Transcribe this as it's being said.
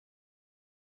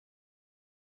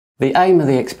The aim of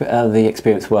the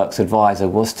ESF-Works advisor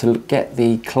was to get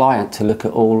the client to look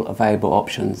at all available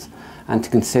options and to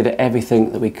consider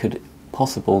everything that we could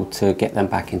possible to get them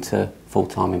back into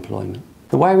full-time employment.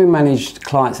 The way we managed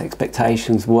clients'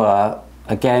 expectations were,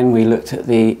 again, we looked at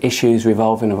the issues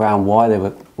revolving around why they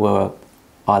were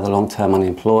either long-term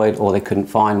unemployed or they couldn't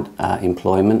find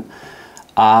employment.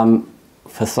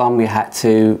 For some, we had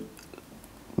to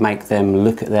make them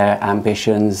look at their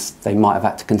ambitions. They might have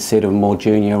had to consider a more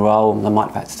junior role. They might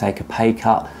have had to take a pay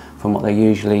cut from what they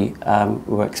usually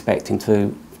were expecting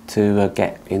to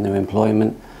get in their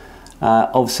employment.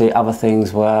 Obviously, other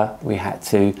things were we had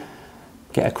to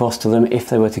get across to them if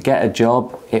they were to get a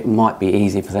job, it might be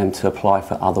easy for them to apply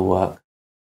for other work.